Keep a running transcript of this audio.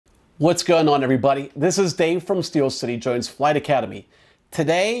What's going on, everybody? This is Dave from Steel City Jones Flight Academy.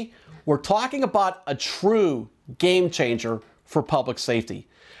 Today, we're talking about a true game changer for public safety.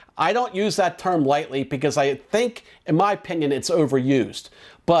 I don't use that term lightly because I think, in my opinion, it's overused.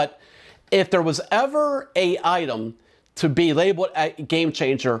 But if there was ever an item to be labeled a game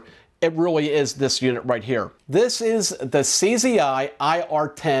changer, it really is this unit right here. This is the CZI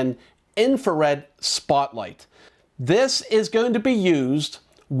IR10 Infrared Spotlight. This is going to be used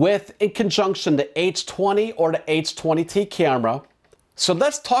with, in conjunction, the H20 or the H20T camera. So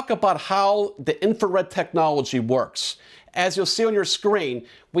let's talk about how the infrared technology works. As you'll see on your screen,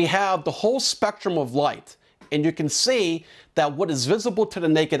 we have the whole spectrum of light, and you can see that what is visible to the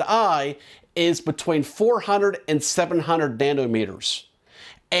naked eye is between 400 and 700 nanometers.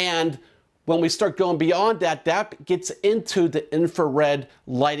 And when we start going beyond that, that gets into the infrared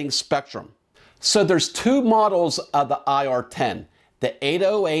lighting spectrum. So there's two models of the IR10. The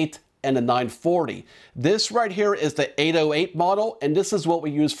 808 and the 940. This right here is the 808 model, and this is what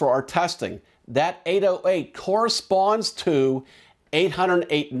we use for our testing. That 808 corresponds to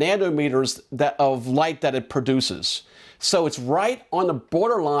 808 nanometers of light that it produces. So it's right on the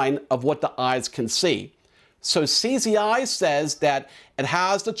borderline of what the eyes can see. So CZI says that it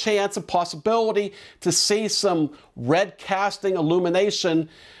has the chance and possibility to see some red casting illumination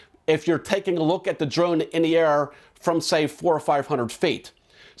if you're taking a look at the drone in the air from, say, 400 or 500 feet.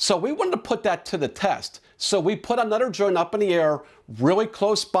 So we wanted to put that to the test. So we put another drone up in the air really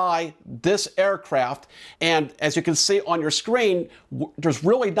close by this aircraft, and as you can see on your screen, there's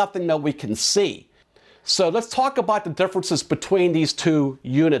really nothing that we can see. So let's talk about the differences between these two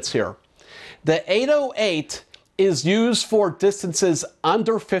units here. The 808 is used for distances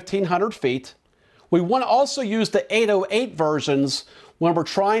under 1,500 feet. We want to also use the 808 versions when we're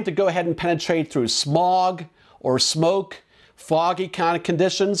trying to go ahead and penetrate through smog or smoke, foggy kind of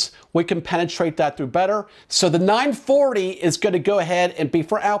conditions. We can penetrate that through better. So the 940 is going to go ahead and be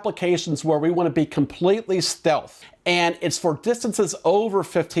for applications where we want to be completely stealth, and it's for distances over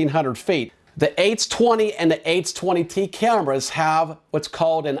 1,500 feet. The H20 and the H20T cameras have what's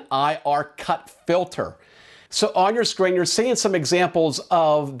called an IR cut filter. So on your screen, you're seeing some examples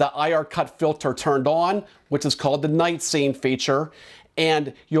of the IR cut filter turned on, which is called the night scene feature.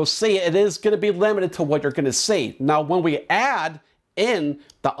 And you'll see it is going to be limited to what you're going to see. Now, when we add in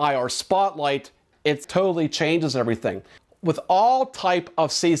the IR Spotlight, it totally changes everything. With all type of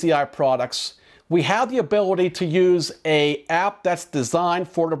CZI products, we have the ability to use an app that's designed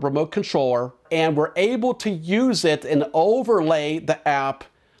for the remote controller, and we're able to use it and overlay the app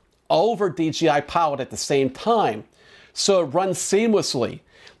over DJI Pilot at the same time. So it runs seamlessly.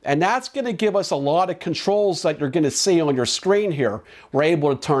 And that's going to give us a lot of controls that you're going to see on your screen here. We're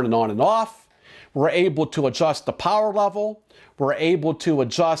able to turn it on and off. We're able to adjust the power level. We're able to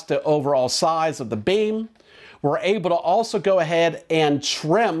adjust the overall size of the beam. We're able to also go ahead and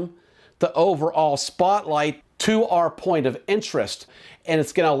trim the overall spotlight to our point of interest. And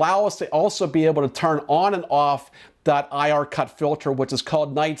it's going to allow us to also be able to turn on and off that IR cut filter, which is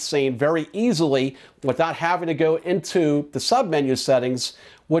called night scene, very easily without having to go into the submenu settings,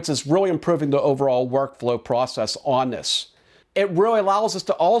 which is really improving the overall workflow process on this. It really allows us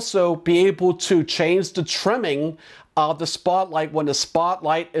to also be able to change the trimming of the spotlight when the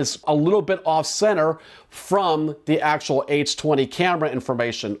spotlight is a little bit off center from the actual H20 camera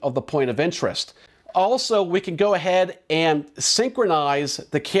information of the point of interest. Also, we can go ahead and synchronize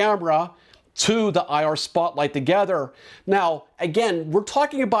the camera to the IR Spotlight together. Now, again, we're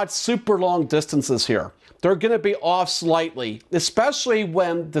talking about super long distances here. They're going to be off slightly, especially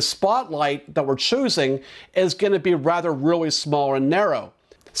when the spotlight that we're choosing is going to be rather really small and narrow.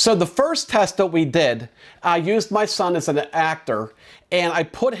 So the first test that we did, I used my son as an actor, and I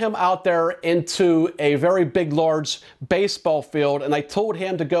put him out there into a very big, large baseball field, and I told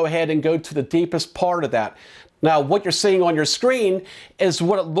him to go ahead and go to the deepest part of that. Now, what you're seeing on your screen is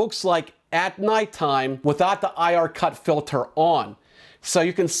what it looks like at nighttime without the IR cut filter on. So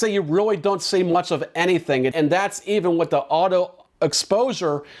you can see you really don't see much of anything, and that's even with the auto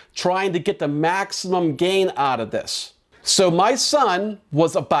exposure trying to get the maximum gain out of this. So my son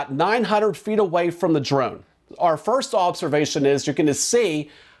was about 900 feet away from the drone. Our first observation is you're going to see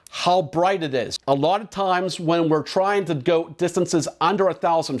how bright it is. A lot of times when we're trying to go distances under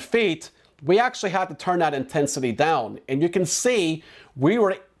 1,000 feet, we actually have to turn that intensity down. And you can see we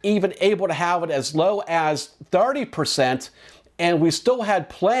were even able to have it as low as 30%, and we still had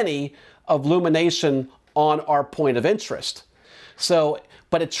plenty of illumination on our point of interest. So,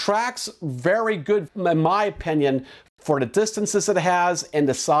 but it tracks very good, in my opinion, for the distances it has and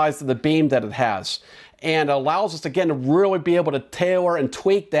the size of the beam that it has. and it allows us, again, to really be able to tailor and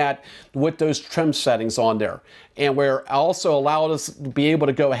tweak that with those trim settings on there. And we're also allowed us to be able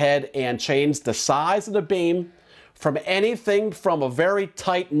to go ahead and change the size of the beam from anything from a very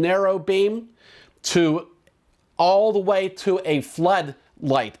tight, narrow beam to all the way to a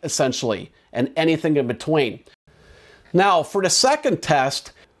floodlight, essentially, and anything in between. Now, for the second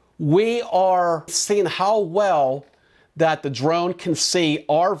test, we are seeing how well that the drone can see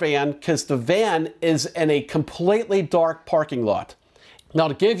our van, because the van is in a completely dark parking lot. Now,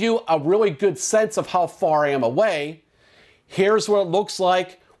 to give you a really good sense of how far I am away, here's what it looks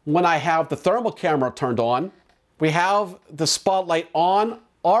like when I have the thermal camera turned on. We have the spotlight on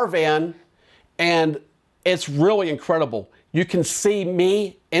our van, and it's really incredible. You can see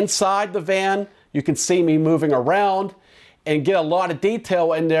me inside the van, you can see me moving around, and get a lot of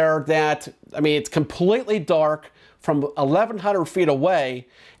detail in there that, I mean, it's completely dark from 1,100 feet away.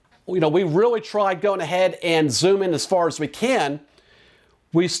 You know, we really tried going ahead and zoom in as far as we can.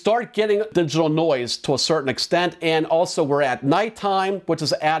 We start getting digital noise to a certain extent, and also we're at nighttime, which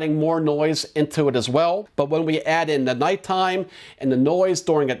is adding more noise into it as well. But when we add in the nighttime and the noise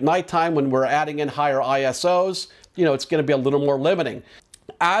during at nighttime, when we're adding in higher ISOs, you know, it's going to be a little more limiting.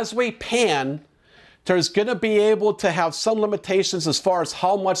 As we pan, there's going to be able to have some limitations as far as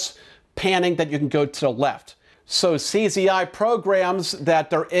how much panning that you can go to the left. So CZI programs that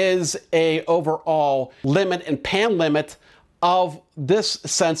there is a overall limit and pan limit of this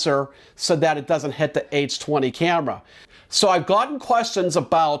sensor so that it doesn't hit the H20 camera. So I've gotten questions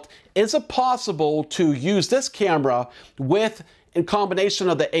about, is it possible to use this camera with, in combination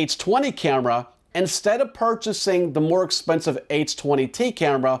of the H20 camera, instead of purchasing the more expensive H20T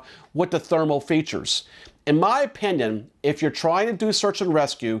camera with the thermal features? In my opinion, if you're trying to do search and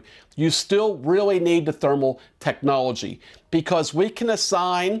rescue, you still really need the thermal technology, because we can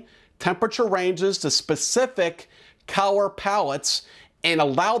assign temperature ranges to specific color palettes and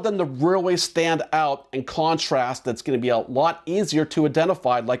allow them to really stand out in contrast. That's going to be a lot easier to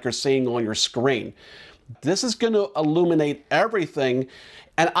identify, like you're seeing on your screen. This is going to illuminate everything,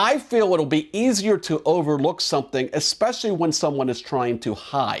 and I feel it'll be easier to overlook something, especially when someone is trying to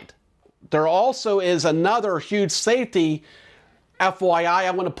hide. There also is another huge safety FYI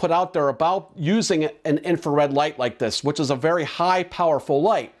I want to put out there about using an infrared light like this, which is a very high, powerful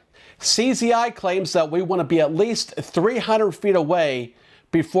light. CZI claims that we want to be at least 300 feet away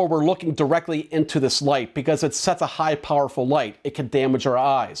before we're looking directly into this light, because it's such a high, powerful light. It can damage our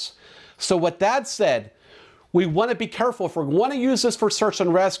eyes. So with that said, we want to be careful. If we want to use this for search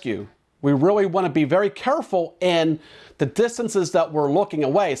and rescue, we really want to be very careful in the distances that we're looking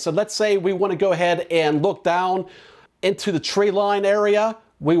away. So let's say we want to go ahead and look down into the tree line area.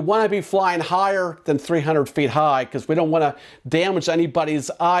 We want to be flying higher than 300 feet high, because we don't want to damage anybody's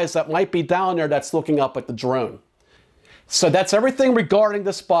eyes that might be down there that's looking up at the drone. So that's everything regarding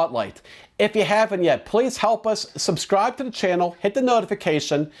the Spotlight. If you haven't yet, please help us subscribe to the channel, hit the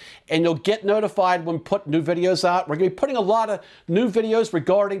notification, and you'll get notified when we put new videos out. We're going to be putting a lot of new videos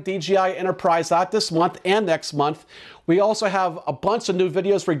regarding DJI Enterprise out this month and next month. We also have a bunch of new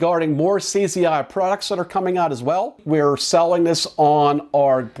videos regarding more CZI products that are coming out as well. We're selling this on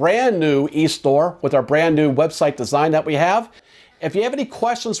our brand new e-store with our brand new website design that we have. If you have any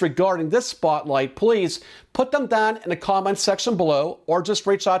questions regarding this Spotlight, please put them down in the comments section below, or just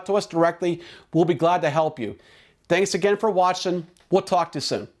reach out to us directly. We'll be glad to help you. Thanks again for watching. We'll talk to you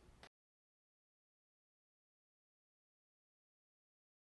soon.